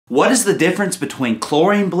What is the difference between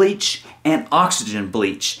chlorine bleach and oxygen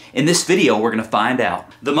bleach? In this video, we're going to find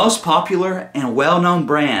out. The most popular and well-known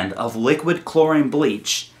brand of liquid chlorine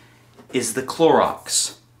bleach is the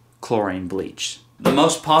Clorox chlorine bleach. The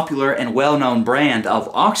most popular and well-known brand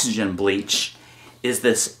of oxygen bleach is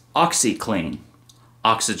this OxiClean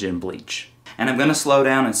oxygen bleach. And I'm going to slow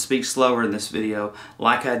down and speak slower in this video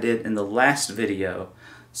like I did in the last video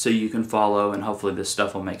so you can follow and hopefully this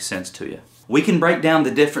stuff will make sense to you. We can break down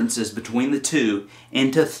the differences between the two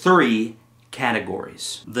into three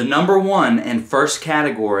categories. The number one and first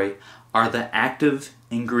category are the active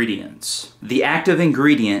ingredients. The active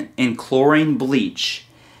ingredient in chlorine bleach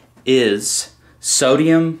is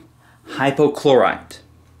sodium hypochlorite.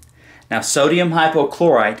 Now, sodium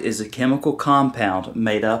hypochlorite is a chemical compound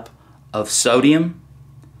made up of sodium,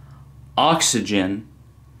 oxygen,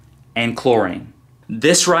 and chlorine.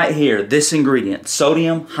 This right here, this ingredient,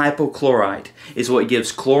 sodium hypochlorite, is what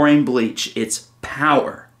gives chlorine bleach its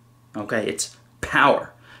power. Okay, its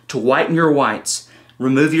power to whiten your whites,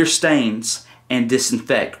 remove your stains, and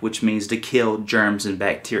disinfect, which means to kill germs and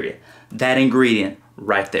bacteria. That ingredient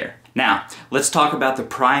right there. Now, let's talk about the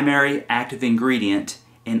primary active ingredient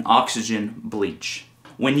in oxygen bleach.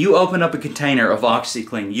 When you open up a container of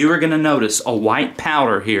OxiClean, you are going to notice a white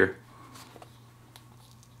powder here,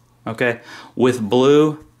 okay, with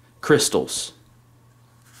blue crystals.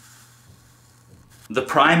 The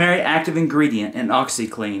primary active ingredient in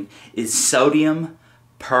OxiClean is sodium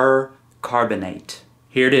percarbonate.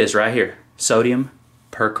 Here it is right here, sodium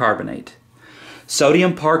percarbonate.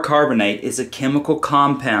 Sodium percarbonate is a chemical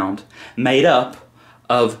compound made up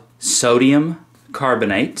of sodium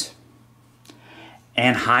carbonate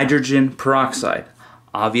and hydrogen peroxide.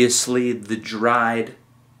 Obviously the dried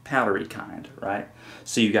powdery kind, right?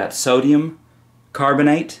 So you got sodium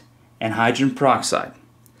carbonate and hydrogen peroxide.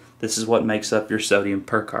 This is what makes up your sodium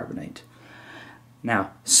percarbonate.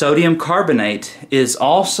 Now, sodium carbonate is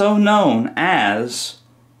also known as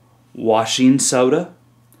washing soda,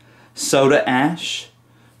 soda ash,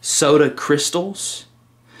 soda crystals.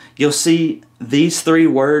 You'll see these three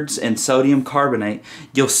words in sodium carbonate.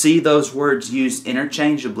 You'll see those words used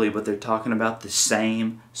interchangeably, but they're talking about the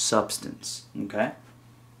same substance. Okay?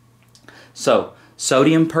 So,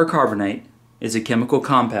 sodium percarbonate is a chemical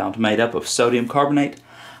compound made up of sodium carbonate,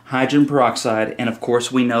 hydrogen peroxide, and of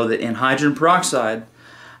course we know that in hydrogen peroxide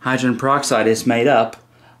is made up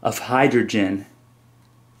of hydrogen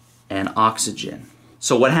and oxygen.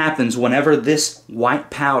 So what happens whenever this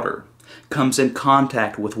white powder comes in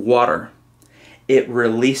contact with water, it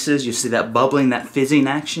releases, you see that bubbling, that fizzing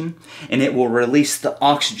action, and it will release the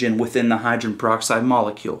oxygen within the hydrogen peroxide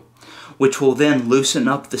molecule, which will then loosen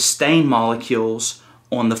up the stain molecules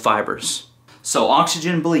on the fibers. So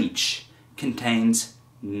oxygen bleach contains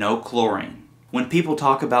no chlorine. When people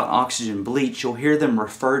talk about oxygen bleach, you'll hear them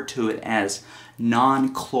refer to it as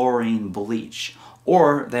non-chlorine bleach,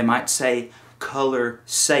 or they might say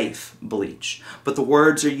color-safe bleach. But the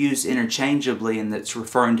words are used interchangeably and it's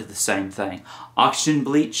referring to the same thing. Oxygen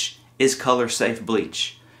bleach is color-safe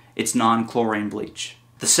bleach. It's non-chlorine bleach.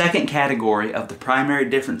 The second category of the primary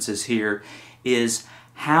differences here is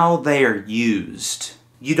how they are used.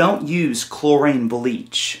 You don't use chlorine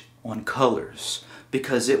bleach on colors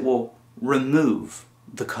because it will remove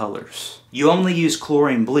the colors. You only use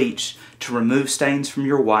chlorine bleach to remove stains from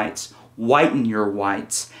your whites, whiten your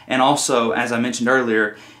whites, and also, as I mentioned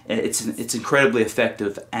earlier, it's incredibly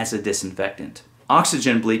effective as a disinfectant.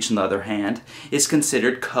 Oxygen bleach, on the other hand, is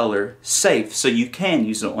considered color safe, so you can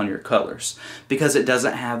use it on your colors because it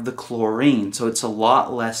doesn't have the chlorine, so it's a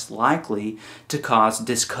lot less likely to cause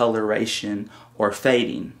discoloration or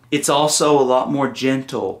fading. It's also a lot more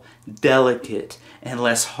gentle, delicate, and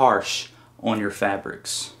less harsh on your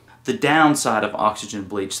fabrics. The downside of oxygen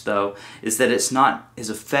bleach, though, is that it's not as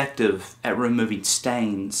effective at removing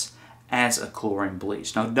stains as a chlorine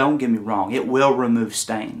bleach. Now, don't get me wrong, it will remove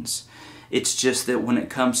stains. It's just that when it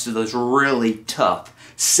comes to those really tough,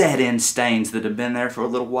 set-in stains that have been there for a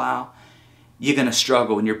little while, you're going to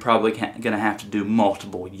struggle and you're probably going to have to do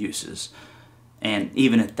multiple uses. And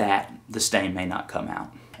even at that, the stain may not come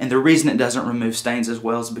out. And the reason it doesn't remove stains as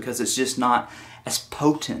well is because it's just not as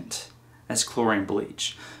potent as chlorine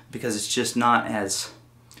bleach, because it's just not as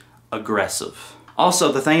aggressive.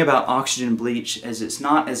 Also, the thing about oxygen bleach is it's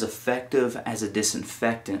not as effective as a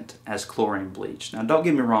disinfectant as chlorine bleach. Now, don't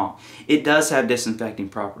get me wrong, it does have disinfecting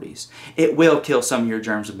properties. It will kill some of your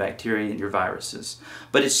germs and bacteria and your viruses,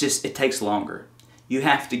 but it's just, it takes longer. You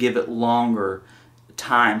have to give it longer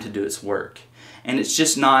time to do its work. And it's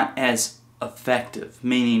just not as effective,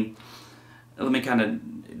 meaning, let me kind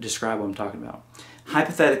of describe what I'm talking about.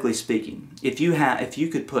 hypothetically speaking, if you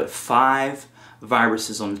could put 5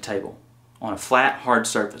 viruses on the table, on a flat, hard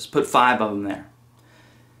surface, put 5 of them there.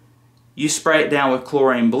 You spray it down with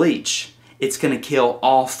chlorine bleach, it's going to kill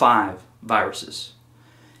all 5 viruses.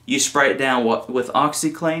 You spray it down with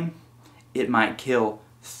OxyClean, it might kill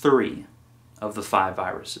 3 of the 5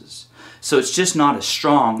 viruses. So it's just not as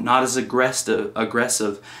strong, not as aggressive,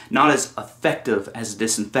 not as effective as a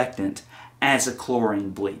disinfectant as a chlorine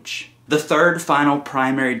bleach. The third final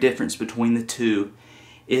primary difference between the two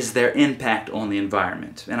is their impact on the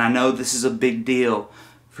environment. And I know this is a big deal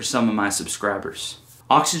for some of my subscribers.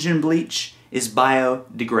 Oxygen bleach is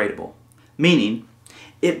biodegradable, meaning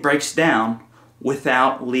it breaks down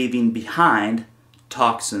without leaving behind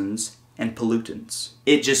toxins and pollutants.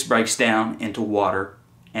 It just breaks down into water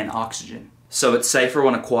and oxygen. So it's safer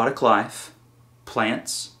on aquatic life,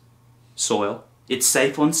 plants, soil. It's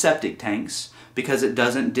safe on septic tanks because it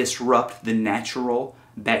doesn't disrupt the natural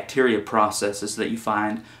bacteria processes that you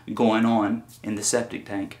find going on in the septic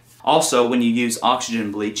tank. Also, when you use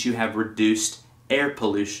oxygen bleach, you have reduced air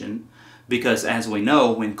pollution because, as we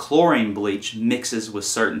know, when chlorine bleach mixes with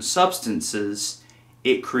certain substances,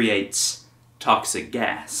 it creates toxic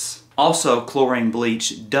gas. Also, chlorine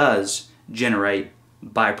bleach does generate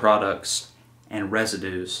byproducts and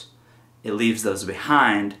residues. It leaves those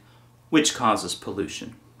behind, which causes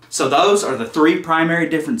pollution. So those are the 3 primary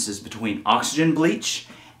differences between oxygen bleach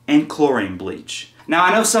and chlorine bleach. Now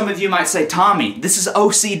I know some of you might say, Tommy, this is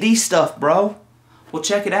OCD stuff, bro. Well,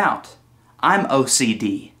 check it out. I'm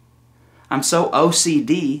OCD. I'm so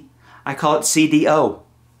OCD, I call it CDO.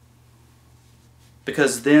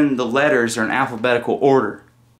 Because then the letters are in alphabetical order.